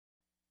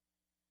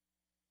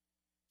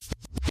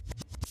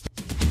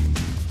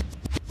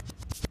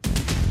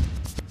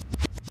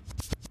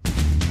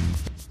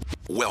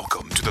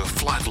Welcome to The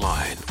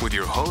Flatline with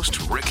your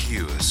host, Rick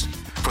Hughes.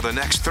 For the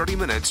next 30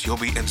 minutes, you'll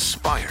be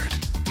inspired,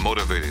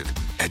 motivated,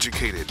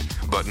 educated,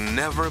 but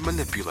never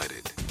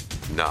manipulated.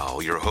 Now,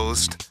 your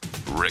host,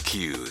 Rick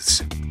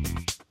Hughes.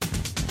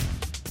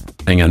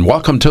 And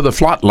welcome to The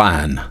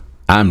Flatline.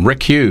 I'm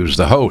Rick Hughes,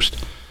 the host.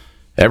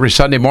 Every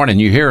Sunday morning,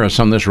 you hear us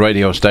on this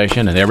radio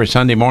station, and every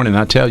Sunday morning,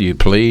 I tell you,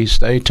 please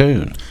stay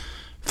tuned.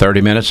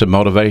 30 minutes of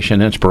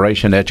motivation,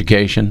 inspiration,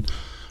 education,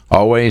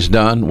 always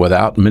done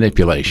without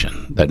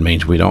manipulation. That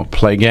means we don't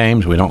play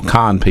games, we don't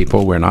con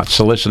people, we're not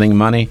soliciting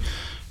money,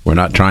 we're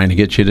not trying to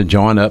get you to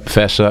join up,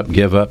 fess up,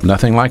 give up,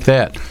 nothing like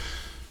that.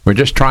 We're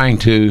just trying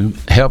to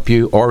help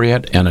you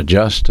orient and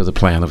adjust to the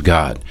plan of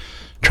God,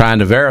 trying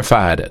to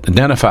verify it,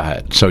 identify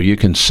it, so you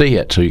can see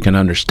it, so you can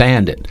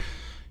understand it.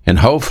 And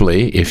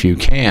hopefully, if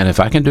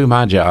I can do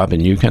my job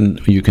and you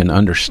can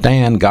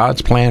understand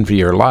God's plan for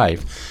your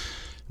life,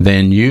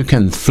 then you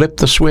can flip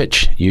the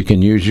switch. You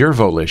can use your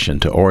volition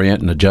to orient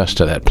and adjust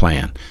to that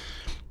plan.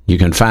 You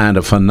can find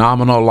a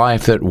phenomenal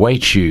life that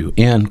waits you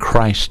in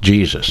Christ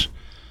Jesus.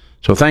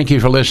 So thank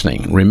you for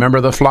listening. Remember,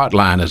 the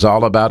Flatline is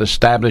all about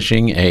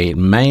establishing a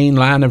main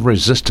line of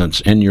resistance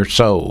in your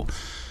soul,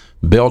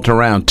 built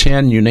around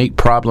 10 unique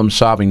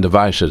problem-solving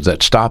devices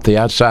that stop the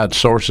outside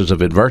sources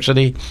of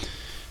adversity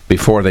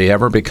before they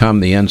ever become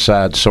the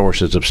inside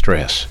sources of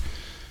stress.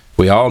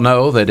 We all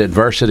know that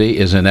adversity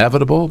is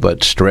inevitable,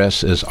 but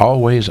stress is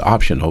always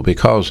optional,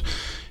 because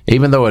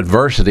even though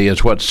adversity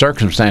is what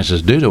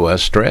circumstances do to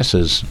us, stress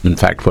is, in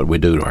fact, what we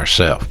do to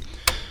ourselves.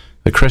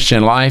 The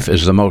Christian life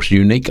is the most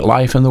unique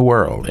life in the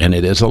world, and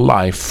it is a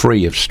life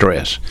free of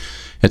stress.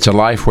 It's a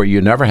life where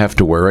you never have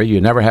to worry,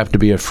 you never have to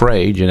be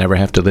afraid, you never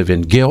have to live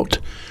in guilt,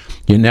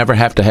 you never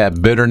have to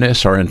have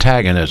bitterness or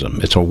antagonism.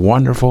 It's a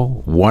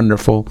wonderful,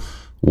 wonderful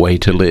way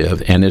to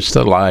live, and it's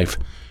the life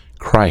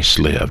Christ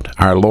lived.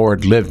 Our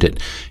Lord lived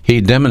it. He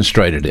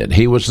demonstrated it.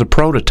 He was the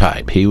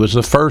prototype. He was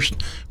the first,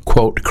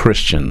 quote,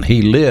 Christian.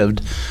 He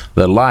lived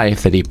the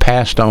life that he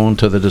passed on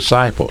to the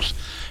disciples.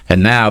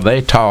 And now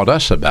they taught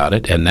us about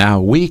it, and now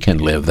we can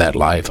live that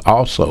life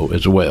also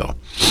as well.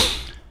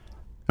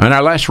 In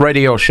our last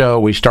radio show,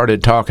 we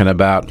started talking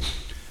about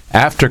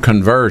after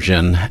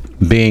conversion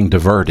being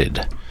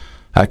diverted.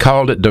 I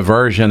called it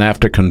diversion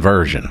after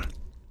conversion.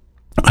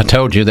 I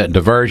told you that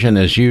diversion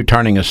is you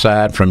turning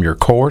aside from your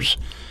course.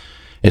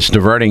 It's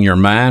diverting your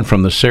mind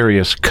from the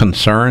serious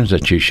concerns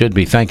that you should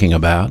be thinking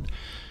about.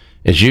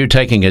 It's you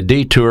taking a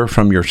detour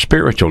from your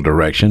spiritual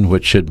direction,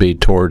 which should be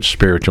towards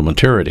spiritual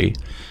maturity,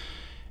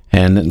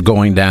 and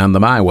going down the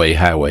my way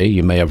highway.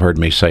 You may have heard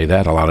me say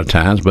that a lot of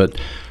times, but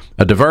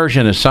a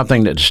diversion is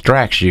something that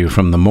distracts you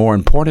from the more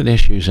important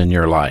issues in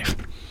your life.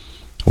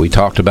 We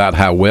talked about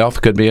how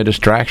wealth could be a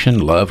distraction,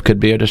 love could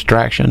be a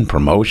distraction,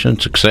 promotion,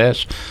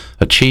 success,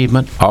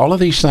 achievement. All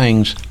of these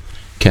things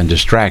can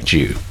distract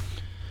you.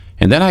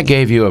 And then I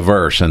gave you a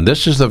verse, and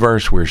this is the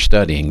verse we're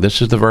studying.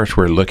 This is the verse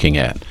we're looking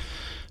at.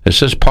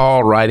 This is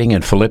Paul writing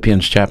in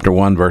Philippians chapter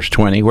 1, verse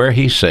 20, where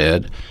he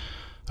said,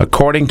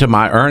 "According to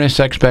my earnest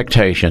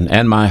expectation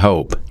and my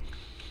hope,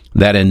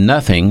 that in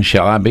nothing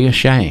shall I be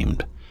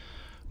ashamed,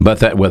 but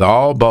that with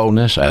all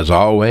boldness, as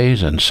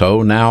always, and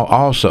so now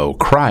also,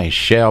 Christ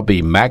shall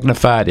be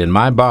magnified in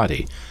my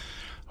body,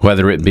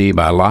 whether it be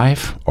by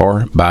life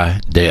or by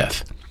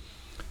death."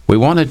 We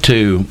wanted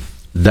to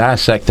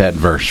dissect that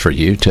verse for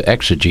you, to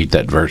exegete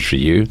that verse for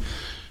you,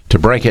 to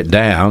break it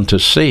down, to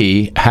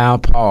see how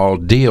Paul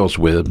deals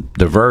with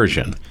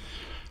diversion.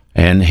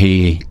 And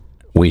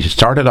we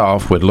started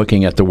off with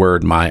looking at the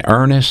word, my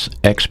earnest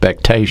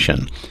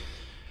expectation.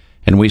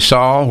 And we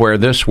saw where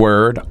this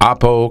word,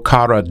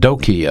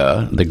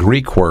 apokaradokia, the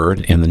Greek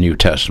word in the New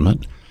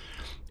Testament,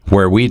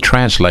 where we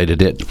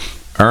translated it,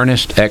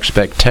 earnest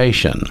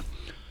expectation.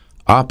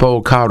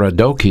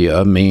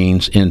 Apokaradokia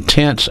means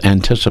intense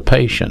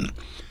anticipation.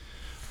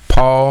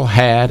 Paul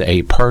had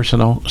a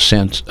personal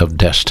sense of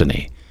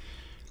destiny.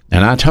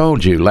 And I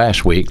told you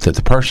last week that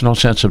the personal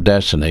sense of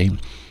destiny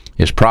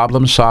is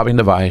problem-solving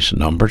device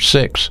number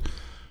 6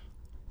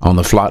 on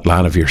the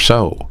flatline of your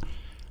soul.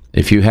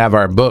 If you have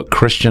our book,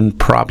 Christian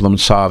Problem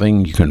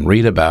Solving, you can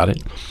read about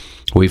it.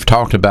 We've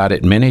talked about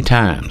it many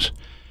times.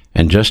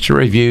 And just to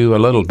review a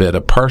little bit,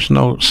 a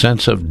personal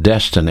sense of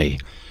destiny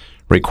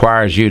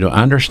requires you to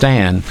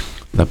understand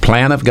the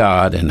plan of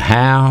God and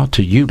how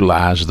to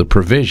utilize the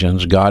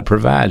provisions God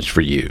provides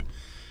for you.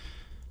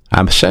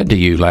 I said to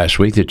you last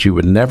week that you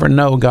would never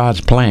know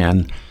God's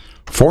plan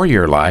for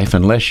your life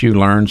unless you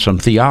learn some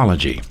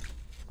theology.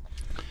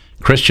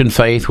 Christian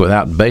faith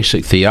without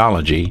basic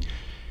theology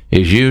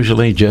is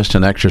usually just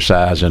an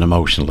exercise in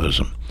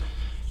emotionalism.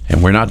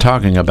 And we're not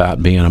talking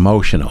about being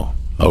emotional.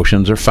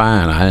 Emotions are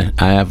fine.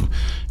 I have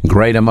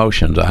great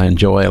emotions. I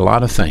enjoy a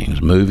lot of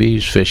things,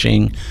 movies,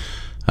 fishing,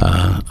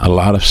 a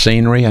lot of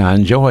scenery. I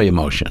enjoy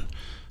emotion.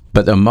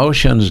 But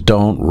emotions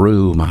don't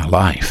rule my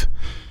life.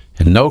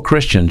 And no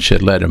Christian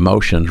should let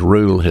emotions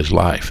rule his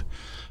life.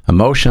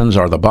 Emotions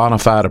are the bona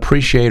fide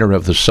appreciator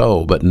of the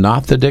soul, but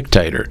not the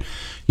dictator.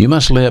 You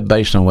must live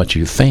based on what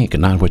you think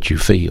and not what you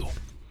feel.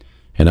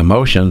 And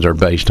emotions are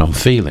based on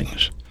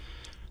feelings.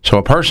 So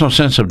a personal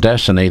sense of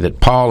destiny that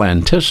Paul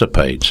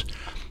anticipates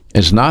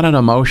is not an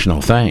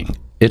emotional thing.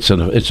 It's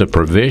a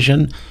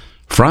provision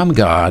from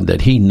God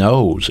that he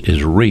knows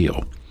is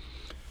real.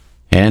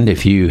 And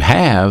if you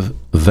have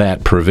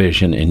that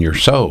provision in your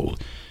soul,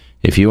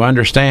 if you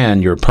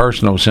understand your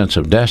personal sense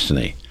of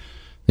destiny,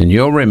 then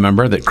you'll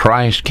remember that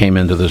Christ came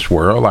into this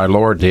world. Our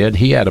Lord did.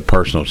 He had a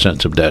personal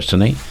sense of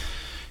destiny.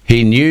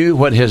 He knew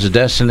what his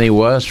destiny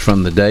was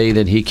from the day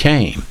that he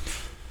came,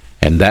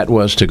 and that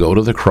was to go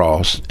to the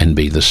cross and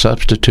be the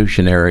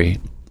substitutionary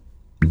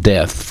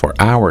death for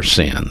our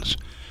sins.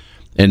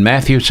 In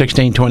Matthew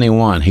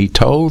 16:21, he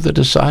told the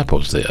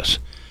disciples this.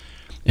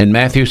 In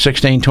Matthew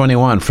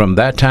 16:21, from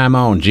that time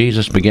on,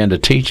 Jesus began to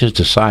teach his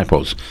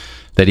disciples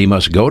that he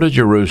must go to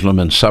Jerusalem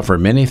and suffer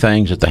many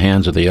things at the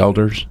hands of the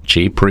elders,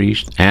 chief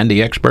priests, and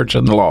the experts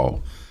in the law,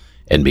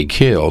 and be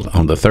killed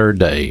on the third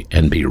day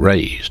and be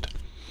raised.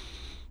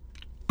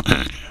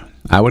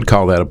 I would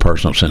call that a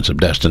personal sense of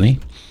destiny.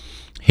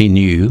 He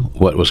knew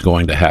what was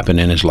going to happen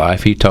in his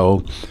life. He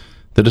told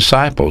the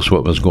disciples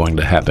what was going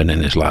to happen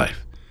in his life.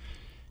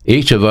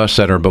 Each of us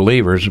that are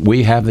believers,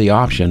 we have the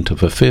option to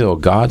fulfill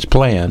God's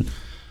plan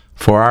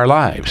for our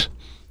lives.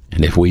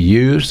 And if we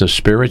use the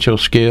spiritual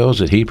skills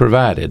that he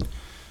provided,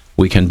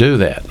 we can do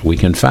that. We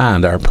can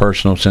find our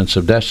personal sense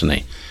of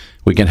destiny.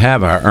 We can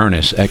have our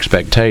earnest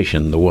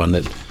expectation, the one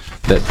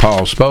that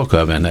Paul spoke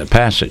of in that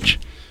passage.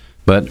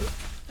 But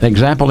an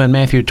example in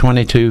Matthew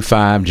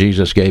 22:5,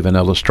 Jesus gave an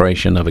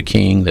illustration of a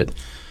king that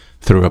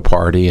threw a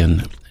party,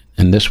 and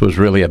this was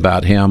really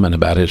about him and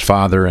about his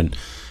father and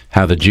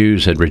how the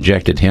Jews had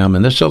rejected him.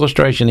 In this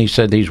illustration, he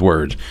said these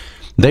words,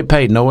 "They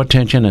paid no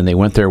attention, and they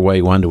went their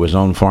way, one to his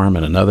own farm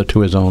and another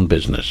to his own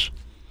business,"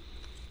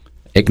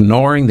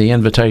 ignoring the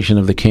invitation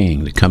of the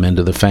king to come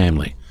into the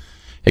family,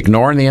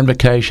 ignoring the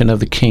invitation of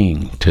the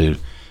king to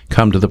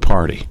come to the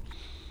party.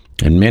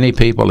 And many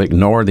people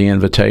ignore the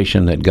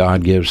invitation that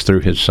God gives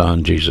through his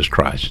Son, Jesus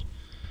Christ.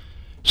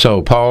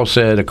 So Paul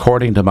said,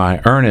 according to my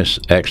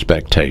earnest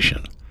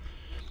expectation.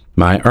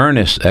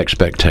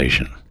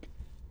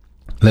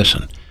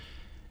 Listen,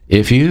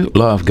 if you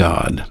love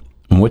God,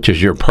 which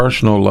is your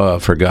personal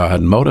love for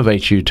God,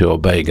 motivates you to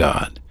obey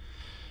God.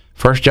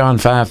 1 John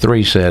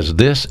 5:3 says,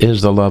 "This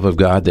is the love of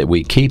God, that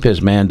we keep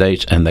his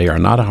mandates, and they are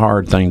not a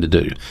hard thing to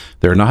do.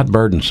 They're not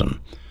burdensome."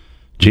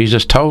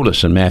 Jesus told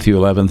us in Matthew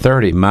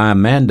 11:30, "My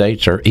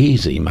mandates are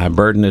easy, my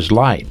burden is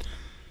light."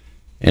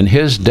 And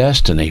his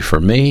destiny for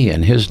me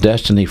and his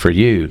destiny for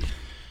you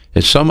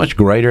is so much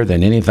greater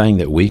than anything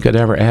that we could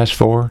ever ask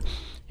for,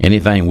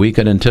 anything we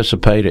could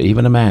anticipate or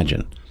even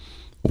imagine.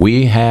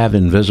 We have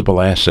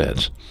invisible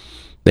assets.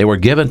 They were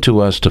given to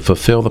us to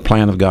fulfill the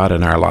plan of God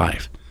in our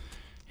life.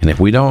 And if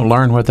we don't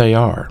learn what they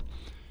are,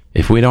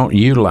 if we don't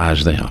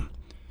utilize them,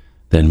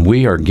 then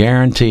we are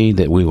guaranteed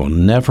that we will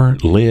never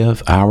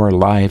live our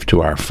life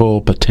to our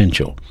full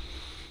potential.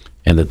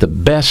 And that the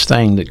best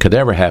thing that could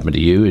ever happen to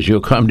you is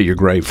you'll come to your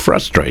grave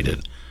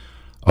frustrated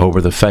over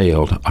the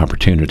failed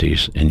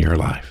opportunities in your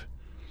life.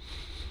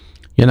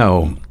 You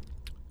know,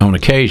 on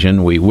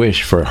occasion, we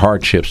wish for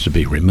hardships to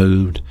be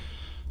removed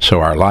so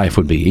our life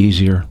would be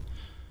easier.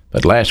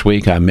 But last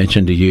week I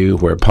mentioned to you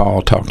where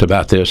Paul talked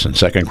about this in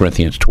 2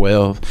 Corinthians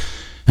 12,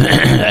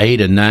 8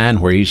 and 9,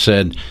 where he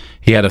said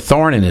he had a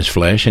thorn in his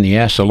flesh, and he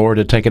asked the Lord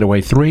to take it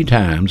away 3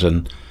 times,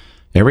 and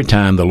every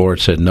time the Lord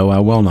said, "No, I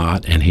will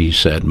not." And he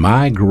said,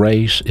 "My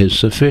grace is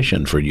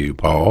sufficient for you,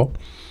 Paul,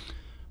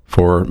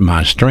 for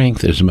my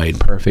strength is made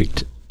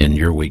perfect in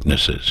your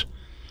weaknesses."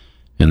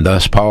 And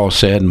thus Paul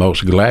said,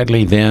 "Most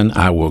gladly then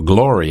I will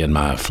glory in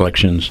my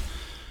afflictions,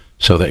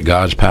 so that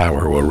God's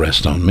power will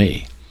rest on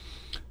me."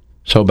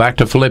 So back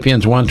to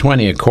Philippians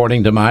 1:20,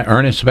 according to my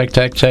earnest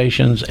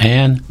expectations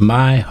and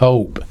my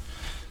hope,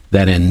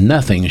 that in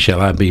nothing shall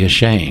I be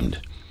ashamed.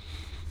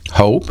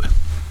 Hope,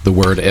 the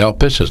word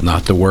elpis is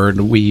not the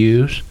word we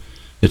use.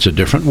 It's a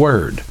different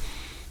word.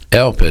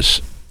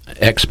 Elpis,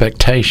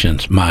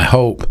 expectations, my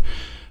hope.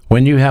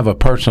 When you have a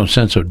personal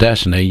sense of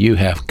destiny, you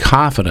have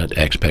confident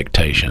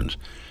expectations,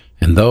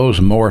 and those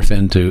morph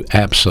into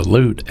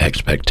absolute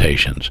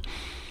expectations.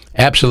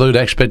 Absolute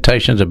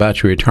expectations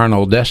about your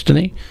eternal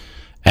destiny,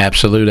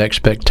 absolute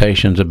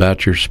expectations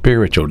about your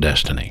spiritual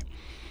destiny.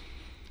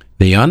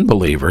 The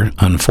unbeliever,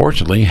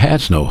 unfortunately,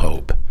 has no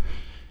hope.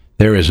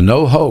 There is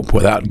no hope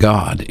without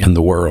God in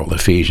the world.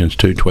 Ephesians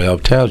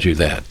 2:12 tells you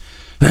that.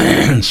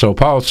 So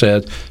Paul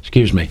said,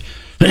 excuse me,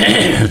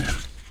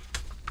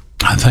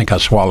 I think I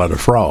swallowed a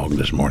frog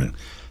this morning,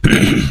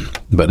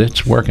 but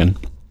it's working.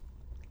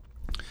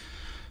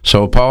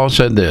 So Paul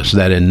said this,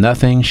 that in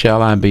nothing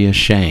shall I be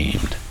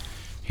ashamed.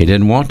 He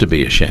didn't want to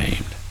be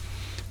ashamed.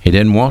 He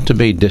didn't want to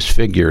be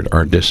disfigured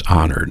or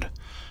dishonored.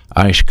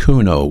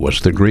 Aishkuno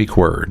was the Greek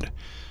word.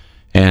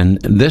 And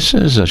this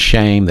is a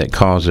shame that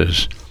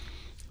causes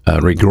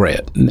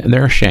regret.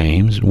 There are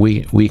shames.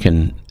 We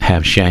can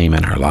have shame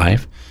in our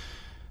life.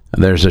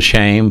 There's a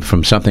shame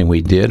from something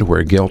we did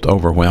where guilt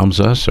overwhelms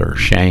us, or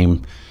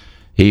shame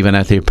even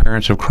at the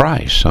appearance of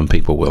Christ. Some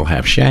people will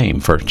have shame.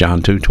 1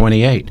 John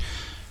 2:28.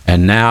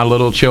 And now,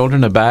 little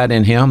children, abide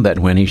in him, that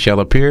when he shall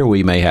appear,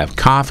 we may have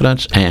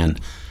confidence and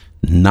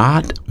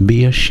not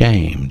be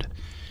ashamed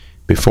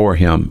before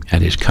him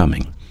at his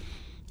coming.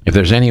 If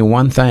there's any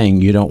one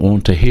thing you don't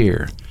want to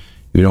hear,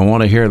 you don't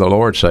want to hear the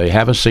Lord say,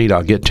 have a seat,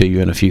 I'll get to you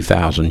in a few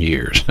thousand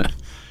years.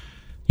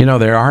 You know,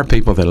 there are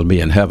people that will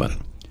be in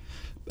heaven,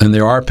 and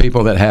there are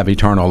people that have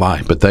eternal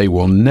life, but they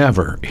will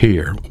never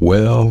hear,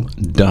 well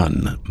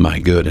done, my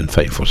good and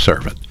faithful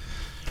servant.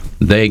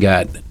 They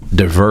got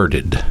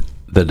diverted.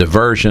 The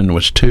diversion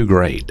was too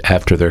great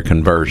after their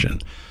conversion.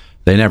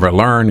 They never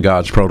learned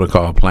God's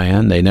protocol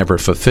plan. They never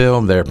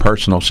fulfilled their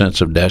personal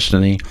sense of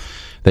destiny.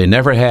 They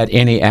never had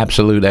any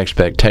absolute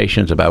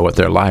expectations about what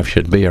their life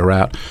should be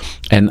around.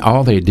 And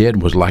all they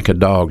did was like a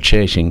dog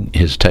chasing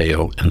his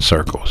tail in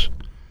circles.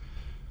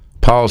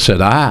 Paul said,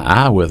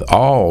 I with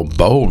all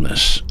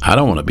boldness, I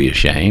don't want to be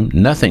ashamed.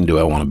 Nothing do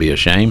I want to be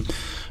ashamed.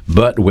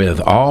 But with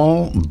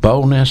all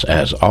boldness,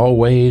 as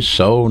always,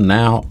 so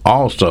now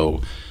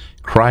also,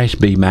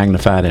 Christ be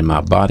magnified in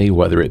my body,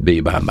 whether it be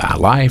by my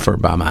life or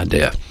by my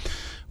death.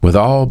 With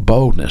all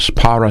boldness,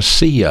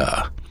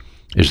 parousia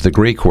is the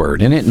Greek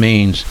word, and it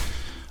means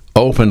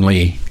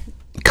openly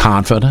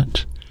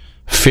confident,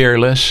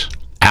 fearless,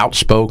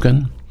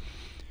 outspoken.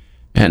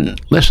 And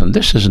listen,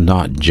 this is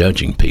not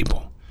judging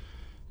people.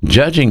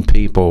 Judging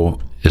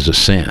people is a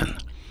sin,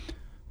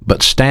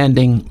 but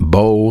standing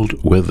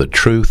bold with the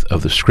truth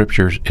of the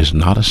Scriptures is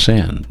not a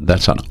sin.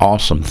 That's an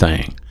awesome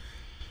thing.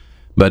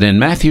 But in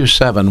Matthew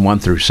 7, 1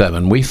 through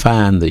 7, we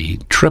find the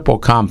triple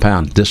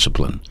compound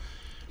discipline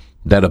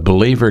that a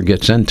believer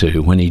gets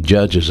into when he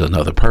judges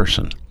another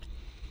person.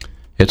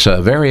 It's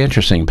a very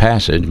interesting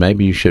passage.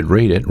 Maybe you should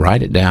read it,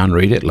 write it down,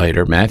 read it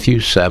later. Matthew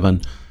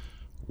 7,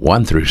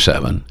 1 through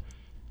 7.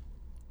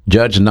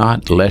 Judge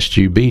not, lest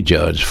you be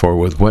judged, for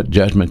with what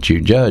judgment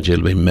you judge,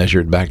 it'll be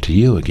measured back to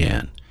you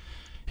again.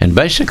 And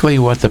basically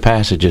what the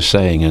passage is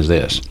saying is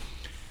this.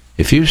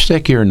 If you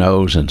stick your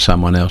nose in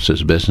someone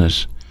else's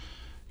business,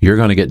 you're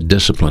going to get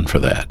disciplined for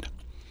that.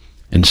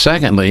 And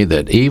secondly,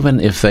 that even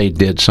if they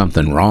did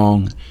something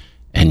wrong,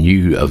 and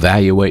you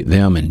evaluate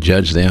them and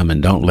judge them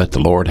and don't let the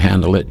Lord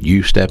handle it,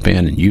 you step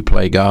in and you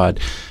play God,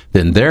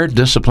 then their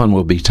discipline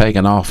will be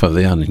taken off of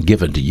them and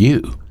given to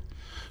you.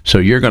 So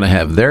you're going to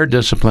have their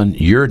discipline,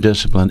 your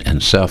discipline,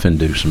 and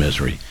self-induced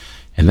misery.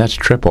 And that's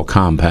triple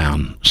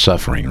compound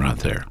suffering right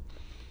there.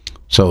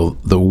 So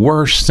the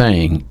worst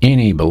thing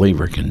any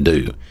believer can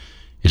do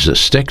is to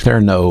stick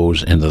their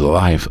nose into the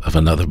life of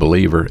another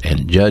believer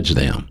and judge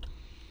them.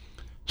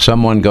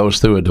 Someone goes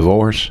through a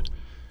divorce,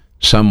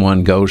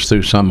 someone goes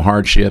through some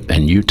hardship,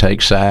 and you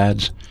take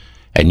sides,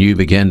 and you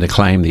begin to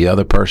claim the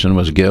other person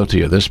was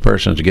guilty or this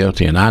person's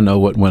guilty, and I know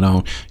what went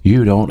on.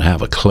 You don't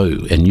have a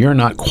clue, and you're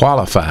not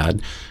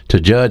qualified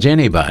to judge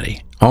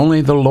anybody.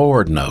 Only the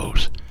Lord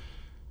knows.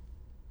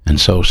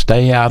 And so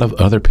stay out of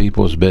other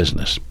people's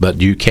business.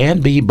 But you can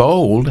be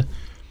bold.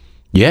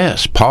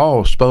 Yes,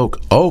 Paul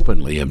spoke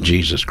openly of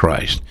Jesus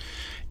Christ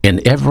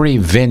in every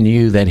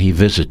venue that he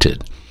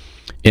visited.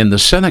 In the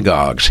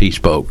synagogues, he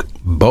spoke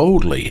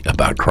boldly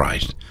about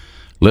Christ.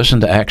 Listen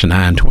to Acts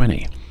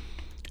 9:20.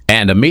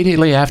 And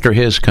immediately after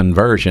his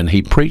conversion,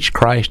 he preached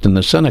Christ in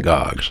the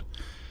synagogues,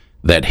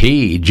 that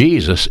he,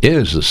 Jesus,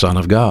 is the Son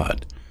of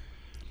God.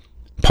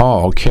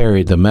 Paul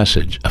carried the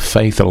message of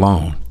faith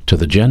alone to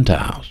the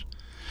Gentiles.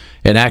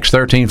 In Acts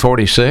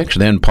 13:46,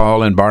 then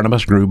Paul and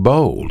Barnabas grew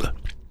bold,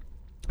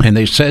 and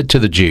they said to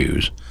the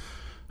Jews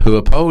who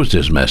opposed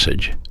his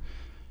message,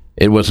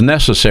 it was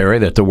necessary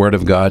that the word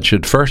of God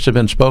should first have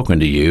been spoken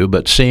to you,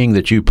 but seeing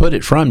that you put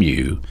it from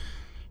you,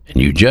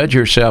 and you judge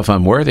yourself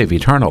unworthy of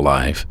eternal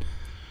life,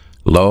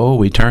 lo,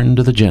 we turn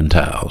to the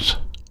Gentiles.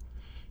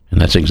 And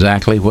that's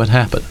exactly what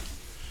happened.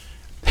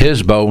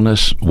 His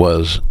boldness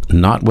was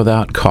not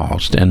without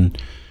cost, and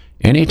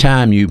any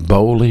time you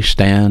boldly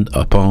stand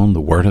upon the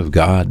word of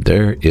God,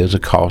 there is a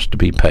cost to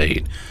be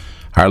paid.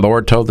 Our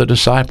Lord told the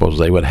disciples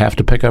they would have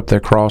to pick up their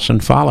cross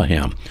and follow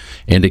him,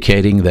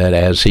 indicating that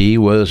as he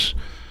was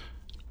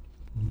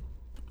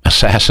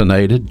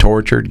assassinated,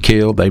 tortured,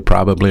 killed, they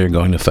probably are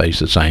going to face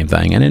the same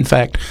thing. And in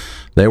fact,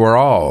 they were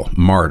all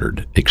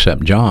martyred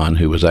except John,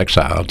 who was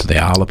exiled to the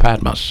Isle of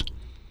Patmos.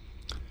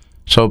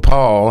 So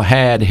Paul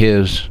had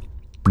his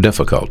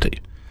difficulty.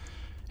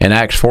 In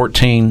Acts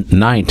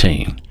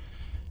 14:19,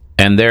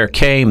 and there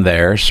came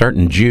there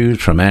certain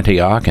Jews from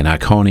Antioch and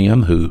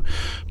Iconium who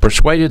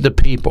persuaded the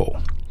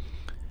people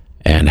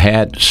and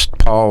had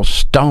Paul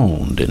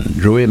stoned and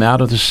drew him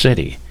out of the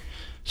city,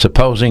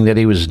 supposing that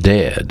he was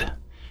dead.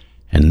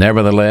 And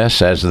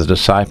nevertheless, as the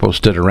disciples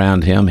stood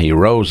around him, he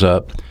rose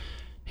up.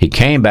 He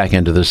came back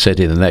into the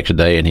city the next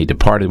day, and he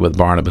departed with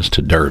Barnabas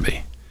to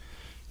Derbe.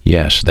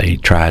 Yes, they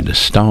tried to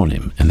stone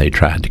him, and they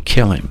tried to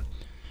kill him.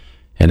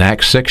 In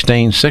Acts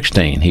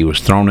 16:16, he was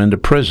thrown into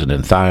prison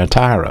in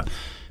Thyatira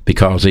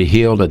because he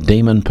healed a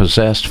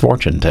demon-possessed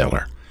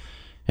fortune-teller.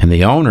 And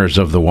the owners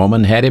of the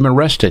woman had him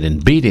arrested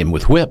and beat him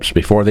with whips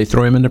before they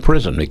threw him into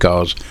prison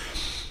because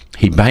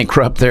he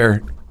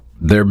bankrupted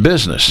their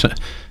business.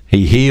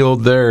 He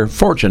healed their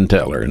fortune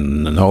teller,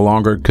 and no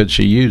longer could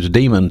she use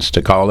demons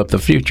to call up the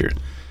future.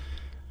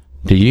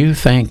 Do you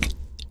think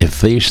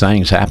if these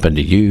things happened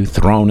to you,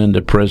 thrown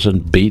into prison,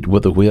 beat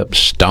with a whip,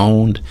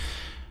 stoned,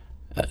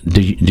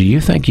 do you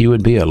think you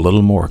would be a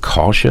little more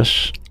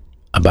cautious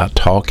about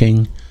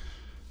talking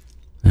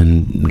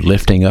and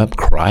lifting up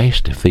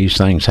Christ if these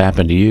things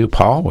happened to you?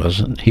 Paul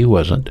wasn't. He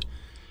wasn't.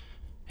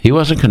 He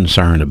wasn't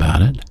concerned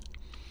about it.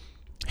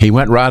 He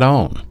went right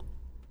on.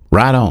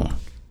 Right on.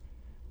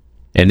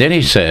 And then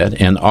he said,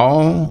 in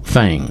all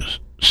things,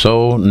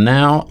 so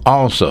now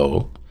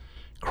also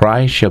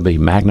Christ shall be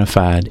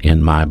magnified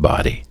in my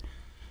body.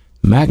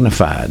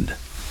 Magnified.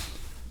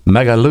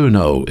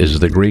 Megaluno is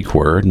the Greek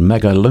word,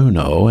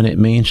 megaluno, and it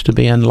means to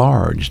be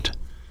enlarged.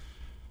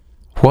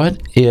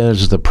 What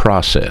is the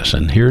process?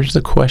 And here's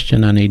the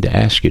question I need to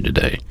ask you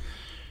today.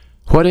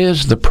 What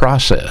is the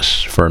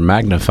process for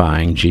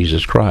magnifying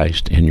Jesus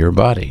Christ in your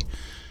body?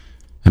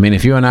 I mean,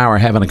 if you and I were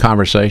having a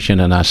conversation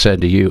and I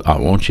said to you, I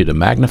want you to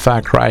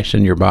magnify Christ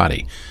in your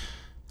body,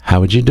 how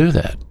would you do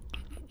that?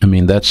 I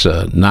mean, that's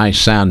a nice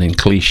sounding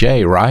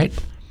cliche, right?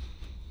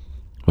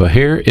 Well,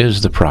 here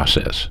is the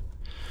process.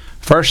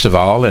 First of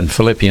all, in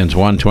Philippians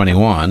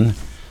 1:21,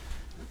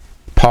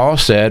 Paul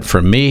said,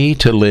 for me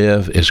to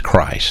live is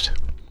Christ.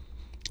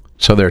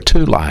 So there are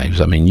two lives.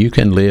 I mean, you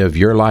can live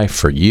your life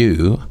for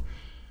you,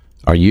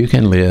 or you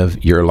can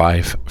live your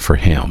life for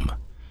him.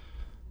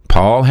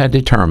 Paul had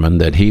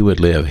determined that he would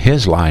live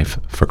his life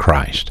for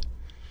Christ.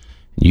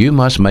 You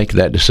must make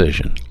that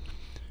decision.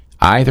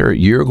 Either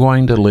you're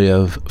going to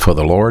live for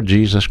the Lord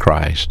Jesus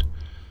Christ,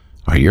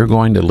 or you're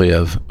going to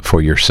live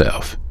for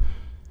yourself.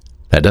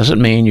 That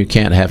doesn't mean you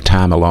can't have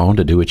time alone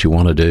to do what you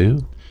want to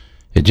do.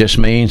 It just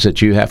means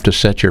that you have to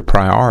set your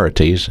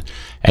priorities,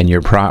 and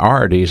your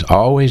priorities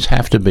always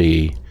have to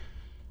be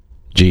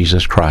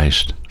Jesus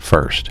Christ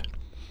first.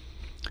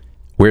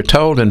 We're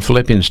told in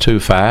Philippians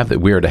 2:5 that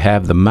we are to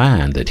have the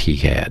mind that he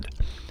had.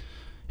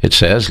 It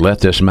says, let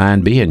this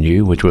mind be in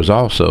you, which was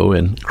also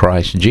in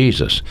Christ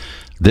Jesus.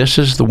 This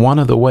is one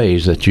of the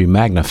ways that you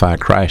magnify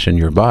Christ in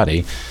your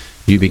body.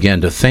 You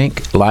begin to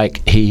think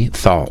like he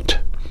thought.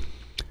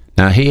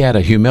 Now, he had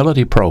a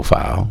humility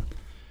profile.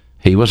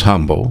 He was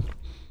humble,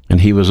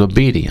 and he was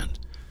obedient.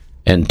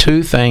 And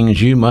two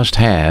things you must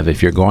have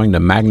if you're going to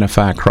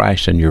magnify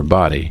Christ in your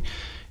body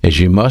is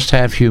you must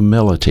have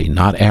humility,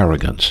 not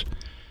arrogance.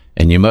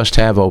 And you must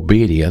have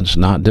obedience,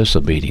 not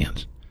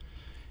disobedience.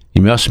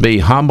 You must be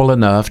humble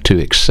enough to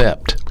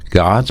accept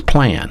God's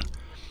plan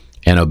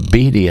and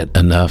obedient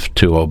enough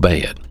to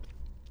obey it.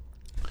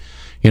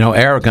 You know,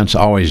 arrogance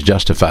always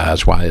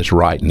justifies why it's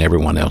right and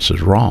everyone else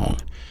is wrong.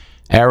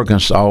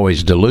 Arrogance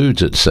always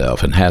deludes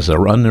itself and has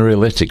an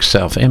unrealistic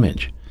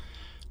self-image.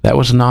 That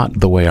was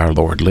not the way our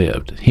Lord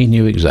lived. He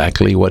knew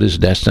exactly what his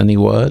destiny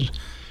was.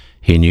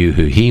 He knew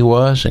who he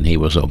was, and he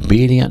was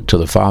obedient to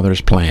the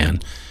Father's plan.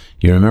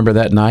 You remember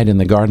that night in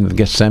the Garden of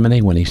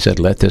Gethsemane when he said,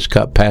 let this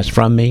cup pass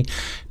from me,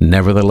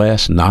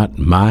 nevertheless, not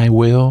my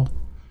will,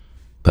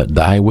 but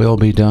thy will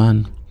be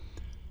done?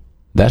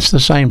 That's the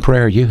same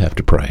prayer you have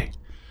to pray.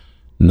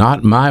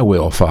 Not my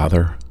will,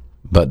 Father,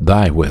 but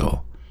thy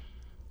will.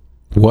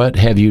 What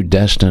have you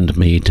destined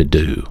me to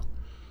do?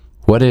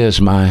 What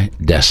is my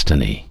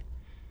destiny?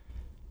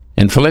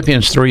 In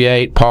Philippians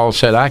 3:8, Paul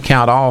said, I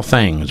count all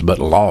things but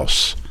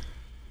loss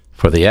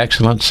for the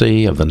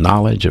excellency of the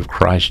knowledge of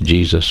Christ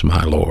Jesus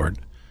my Lord.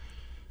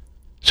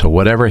 So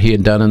whatever he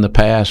had done in the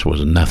past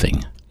was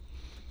nothing.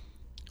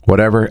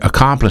 Whatever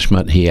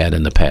accomplishment he had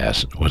in the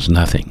past was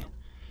nothing.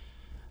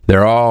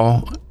 They're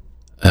all,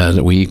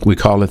 we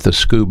call it the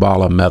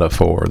skubala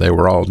metaphor. They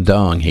were all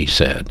dung, he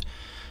said.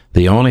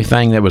 The only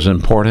thing that was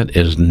important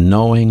is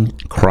knowing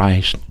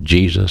Christ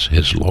Jesus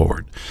is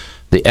Lord.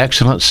 The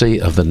excellency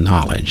of the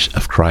knowledge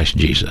of Christ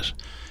Jesus.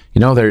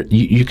 You know,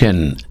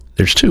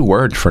 there's two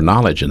words for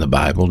knowledge in the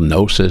Bible.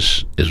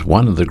 Gnosis is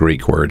one of the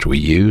Greek words we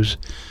use,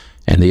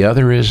 and the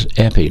other is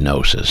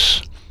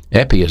epignosis.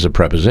 Epi is a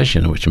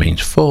preposition, which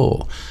means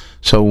full.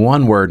 So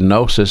one word,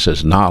 gnosis,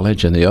 is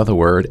knowledge, and the other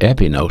word,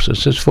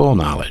 epignosis, is full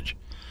knowledge.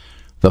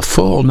 The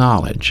full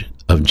knowledge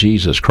of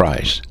Jesus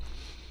Christ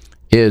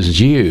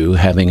is you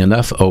having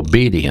enough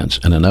obedience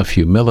and enough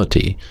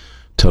humility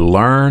to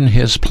learn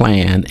his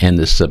plan and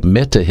to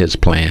submit to his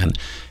plan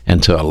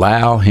and to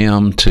allow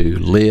him to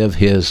live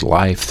his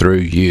life through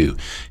you.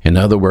 In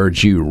other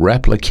words, you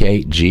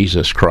replicate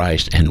Jesus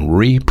Christ and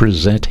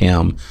represent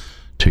him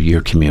to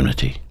your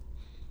community.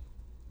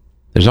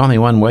 There's only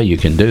one way you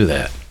can do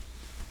that,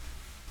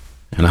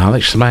 and I'll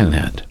explain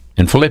that.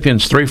 In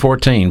Philippians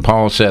 3:14,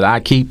 Paul said, I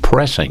keep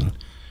pressing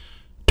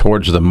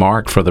towards the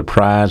mark for the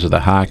prize of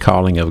the high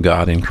calling of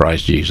God in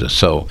Christ Jesus.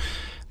 So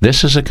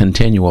this is a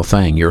continual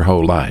thing your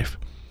whole life.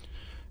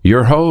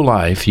 Your whole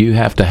life, you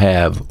have to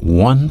have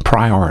one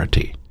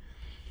priority.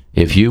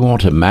 If you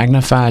want to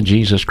magnify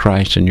Jesus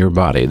Christ in your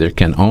body, there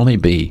can only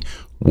be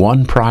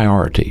one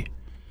priority.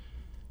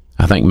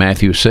 I think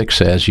Matthew 6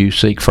 says, you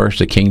seek first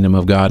the kingdom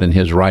of God and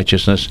his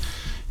righteousness,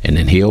 and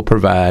then he'll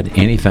provide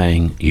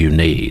anything you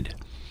need.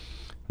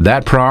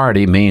 That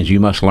priority means you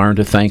must learn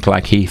to think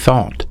like he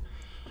thought,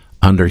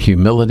 under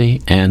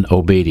humility and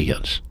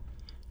obedience.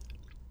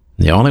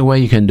 The only way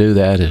you can do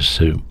that is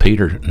to,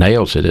 Peter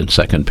nails it in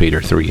 2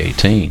 Peter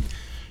 3:18.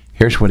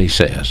 Here's what he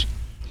says.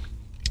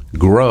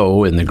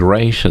 Grow in the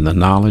grace and the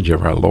knowledge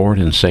of our Lord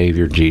and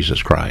Savior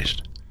Jesus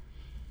Christ.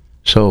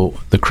 So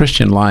the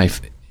Christian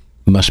life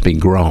must be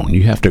grown.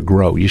 You have to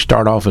grow. You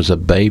start off as a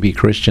baby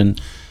Christian,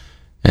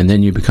 and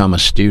then you become a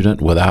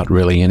student without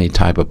really any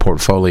type of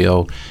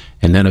portfolio,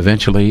 and then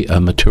eventually a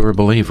mature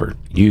believer.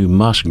 You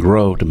must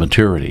grow to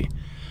maturity.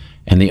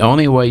 And the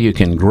only way you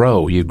can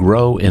grow, you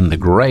grow in the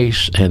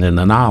grace and in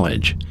the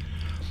knowledge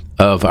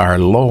of our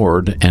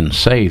Lord and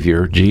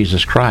Savior,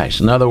 Jesus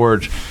Christ. In other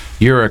words,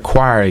 you're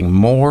acquiring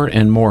more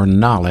and more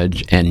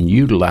knowledge and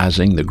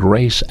utilizing the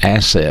grace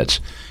assets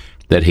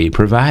that He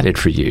provided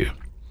for you.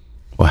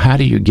 Well, how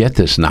do you get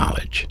this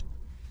knowledge?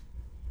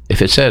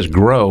 If it says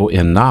grow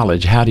in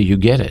knowledge, how do you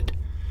get it?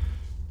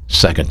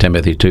 2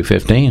 Timothy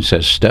 2:15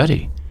 says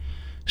study.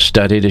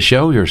 Study to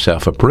show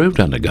yourself approved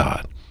unto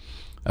God,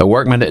 a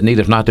workman that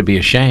needeth not to be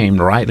ashamed,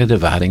 rightly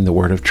dividing the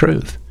word of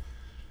truth.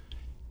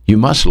 You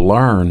must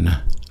learn,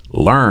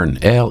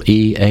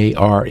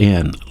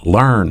 L-E-A-R-N,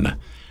 learn.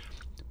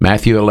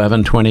 Matthew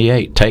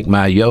 11:28, take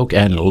my yoke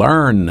and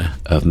learn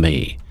of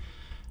me.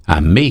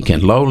 I'm meek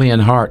and lowly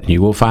in heart, and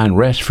you will find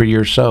rest for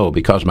your soul,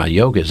 because my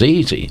yoke is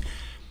easy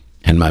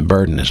and my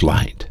burden is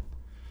light.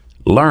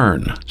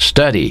 Learn,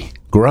 study,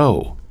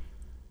 grow.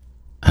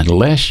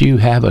 Unless you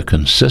have a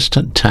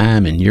consistent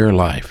time in your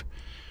life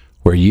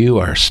where you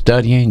are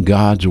studying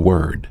God's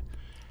Word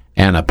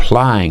and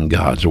applying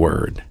God's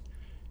Word,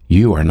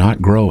 you are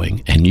not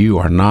growing, and you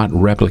are not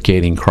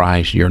replicating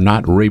Christ. You're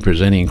not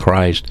representing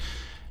Christ.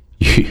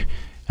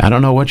 I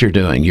don't know what you're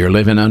doing. You're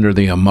living under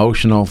the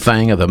emotional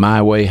thing of the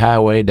my way,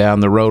 highway down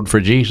the road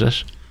for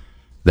Jesus.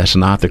 That's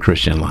not the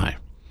Christian life.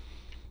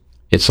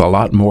 It's a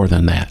lot more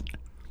than that.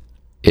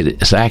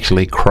 It is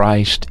actually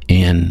Christ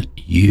in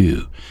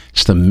you.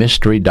 It's the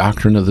mystery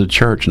doctrine of the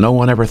church. No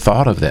one ever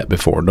thought of that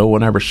before. No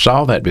one ever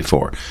saw that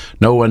before.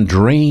 No one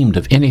dreamed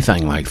of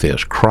anything like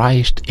this.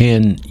 Christ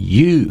in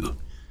you,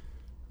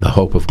 the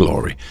hope of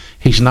glory.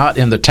 He's not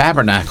in the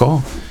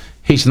tabernacle.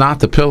 He's not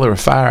the pillar of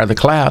fire, the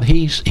cloud.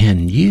 He's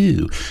in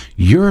you.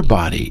 Your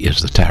body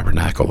is the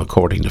tabernacle,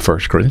 according to 1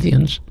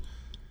 Corinthians.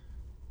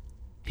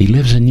 He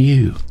lives in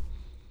you.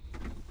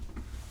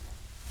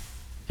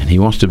 And He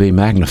wants to be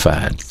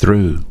magnified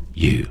through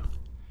you.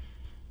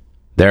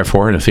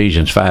 Therefore, in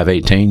Ephesians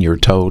 5:18, you're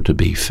told to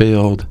be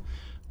filled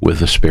with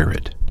the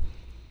Spirit.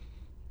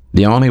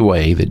 The only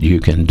way that you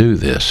can do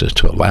this is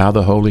to allow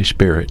the Holy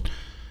Spirit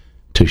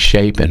to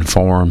shape and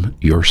form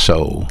your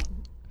soul.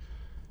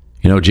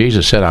 You know,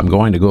 Jesus said, I'm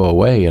going to go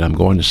away and I'm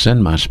going to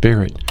send my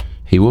Spirit.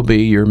 He will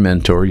be your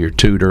mentor, your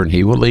tutor, and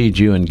He will lead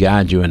you and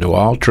guide you into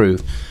all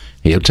truth.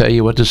 He'll tell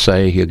you what to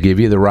say. He'll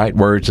give you the right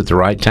words at the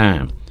right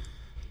time.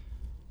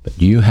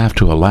 But you have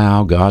to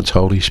allow God's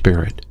Holy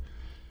Spirit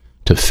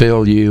to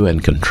fill you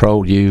and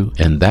control you,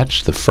 and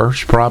that's the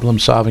first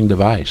problem-solving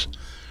device.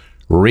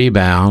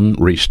 Rebound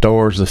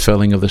restores the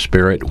filling of the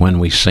Spirit when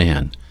we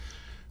sin.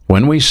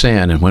 When we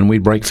sin and when we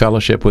break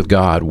fellowship with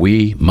God,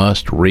 we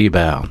must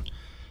rebound.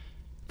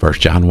 1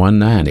 John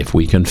 1:9, if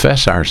we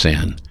confess our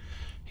sin,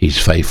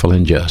 He's faithful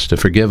and just to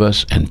forgive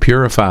us and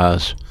purify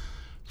us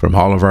from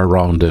all of our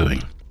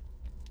wrongdoing.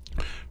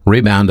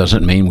 Rebound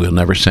doesn't mean we'll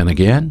never sin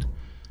again.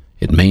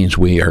 It means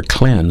we are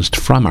cleansed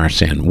from our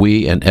sin.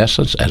 We, in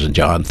essence, as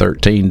John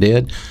 13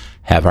 did,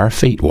 have our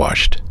feet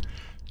washed.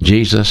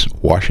 Jesus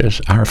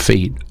washes our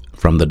feet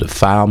from the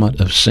defilement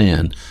of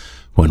sin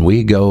when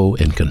we go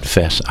and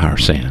confess our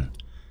sin.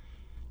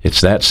 It's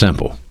that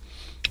simple.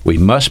 We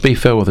must be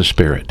filled with the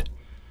Spirit.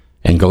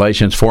 And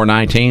Galatians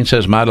 4:19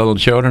 says, my little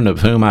children, of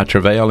whom I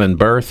travail in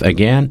birth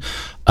again,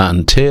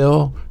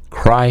 until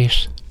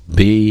Christ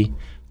be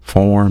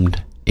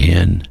formed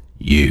in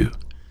you.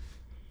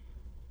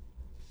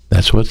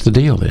 That's what the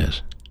deal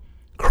is.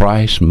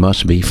 Christ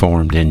must be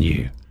formed in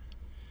you.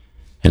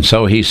 And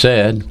so He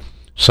said,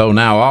 so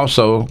now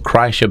also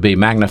Christ shall be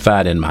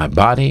magnified in my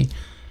body,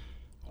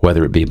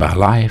 whether it be by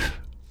life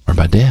or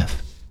by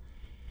death.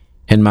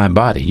 In my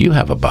body, you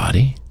have a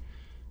body,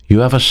 you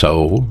have a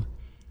soul,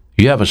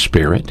 you have a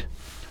spirit,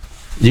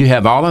 you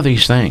have all of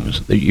these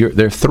things.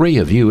 There are three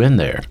of you in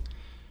there.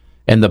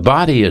 And the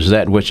body is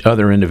that which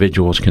other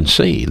individuals can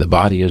see. The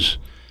body is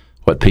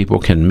what people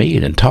can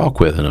meet and talk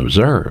with and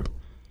observe.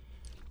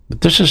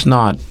 But this is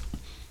not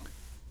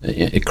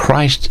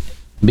Christ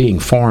being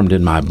formed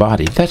in my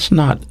body. That's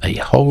not a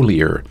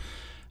holier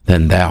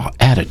than thou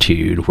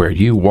attitude where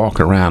you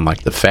walk around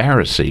like the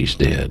Pharisees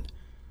did.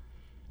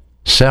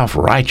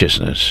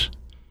 Self-righteousness,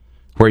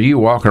 where you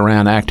walk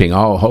around acting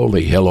all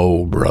holy.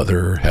 Hello,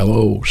 brother.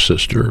 Hello,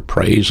 sister.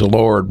 Praise the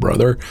Lord,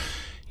 brother.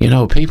 You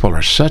know, people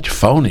are such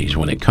phonies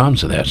when it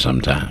comes to that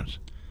sometimes.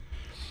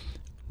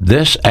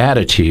 This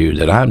attitude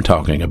that I'm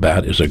talking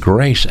about is a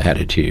grace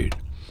attitude.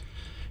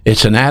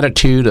 It's an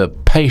attitude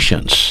of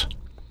patience.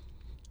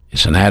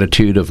 It's an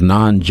attitude of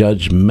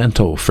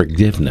non-judgmental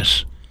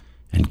forgiveness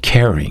and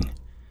caring.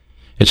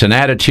 It's an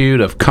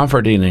attitude of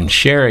comforting and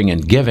sharing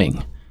and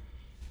giving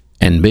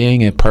and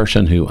being a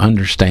person who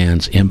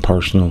understands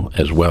impersonal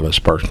as well as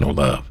personal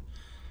love.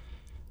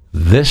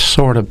 This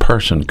sort of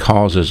person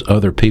causes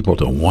other people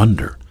to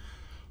wonder,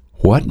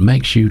 what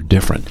makes you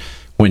different?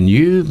 When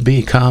you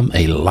become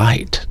a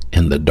light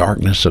in the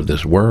darkness of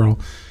this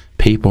world,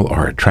 people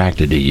are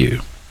attracted to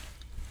you.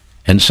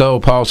 And so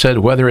Paul said,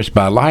 whether it's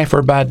by life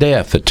or by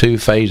death, the two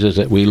phases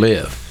that we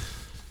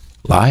live,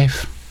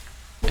 life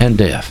and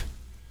death.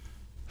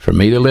 For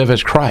me to live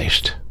is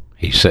Christ,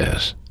 he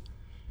says,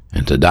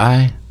 and to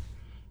die,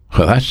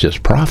 well, that's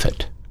just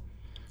profit.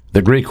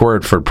 The Greek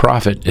word for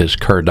profit is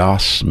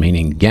kurdos,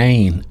 meaning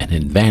gain and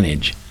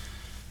advantage.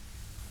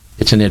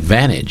 It's an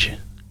advantage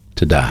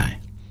to die,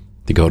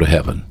 to go to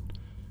heaven.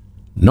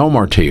 No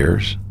more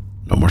tears,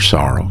 no more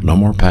sorrow, no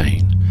more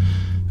pain.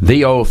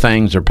 The old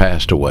things are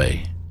passed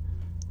away.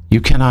 You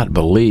cannot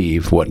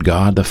believe what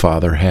God the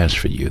Father has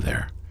for you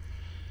there.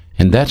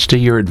 And that's to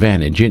your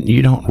advantage.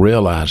 You don't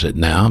realize it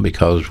now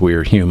because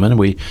we're human.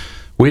 We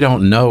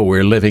don't know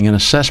we're living in a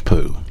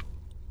cesspool.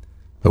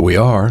 But we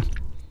are.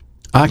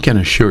 I can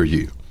assure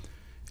you,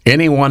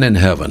 anyone in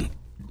heaven,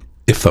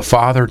 if the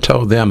Father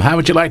told them, how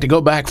would you like to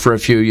go back for a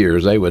few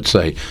years? They would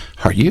say,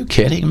 are you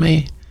kidding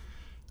me?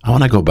 I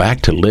want to go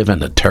back to live in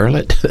the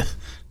toilet?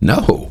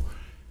 No.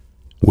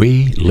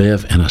 We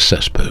live in a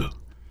cesspool.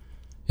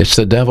 It's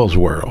the devil's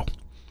world.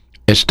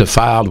 It's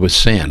defiled with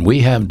sin.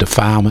 We have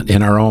defilement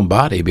in our own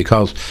body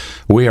because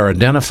we are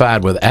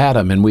identified with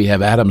Adam and we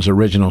have Adam's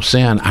original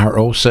sin, our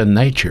old sin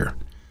nature.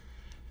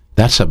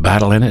 That's a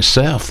battle in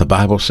itself. The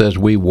Bible says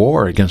we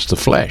war against the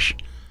flesh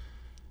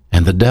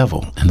and the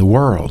devil and the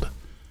world.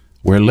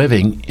 We're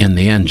living in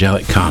the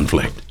angelic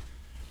conflict.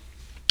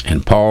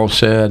 And Paul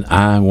said,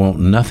 I want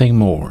nothing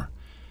more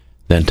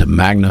than to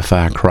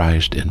magnify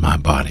Christ in my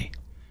body.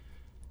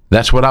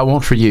 That's what I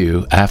want for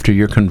you after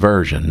your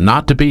conversion,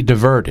 not to be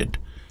diverted,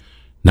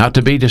 not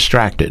to be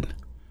distracted,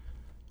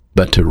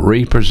 but to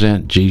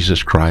represent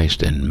Jesus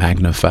Christ and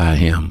magnify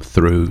him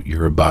through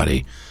your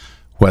body,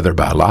 whether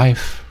by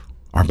life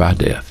or by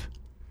death.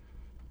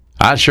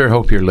 I sure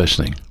hope you're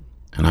listening,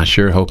 and I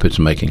sure hope it's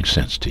making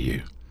sense to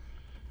you.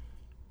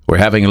 We're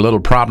having a little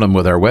problem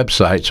with our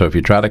website, so if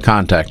you try to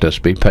contact us,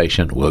 be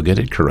patient. We'll get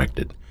it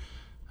corrected.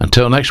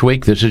 Until next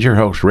week, this is your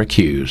host, Rick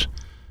Hughes,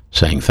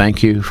 saying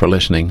thank you for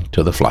listening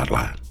to The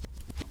Flatline.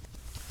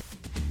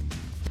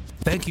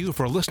 Thank you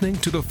for listening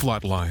to The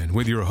Flatline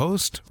with your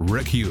host,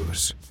 Rick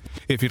Hughes.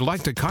 If you'd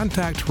like to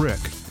contact Rick,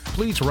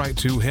 please write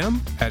to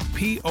him at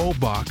P.O.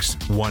 Box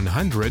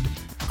 100,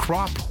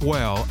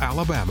 Cropwell,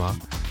 Alabama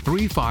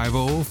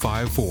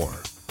 35054,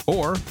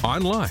 or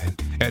online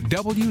at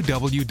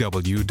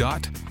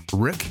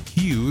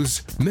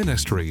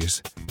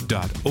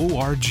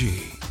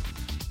www.rickhughesministries.org.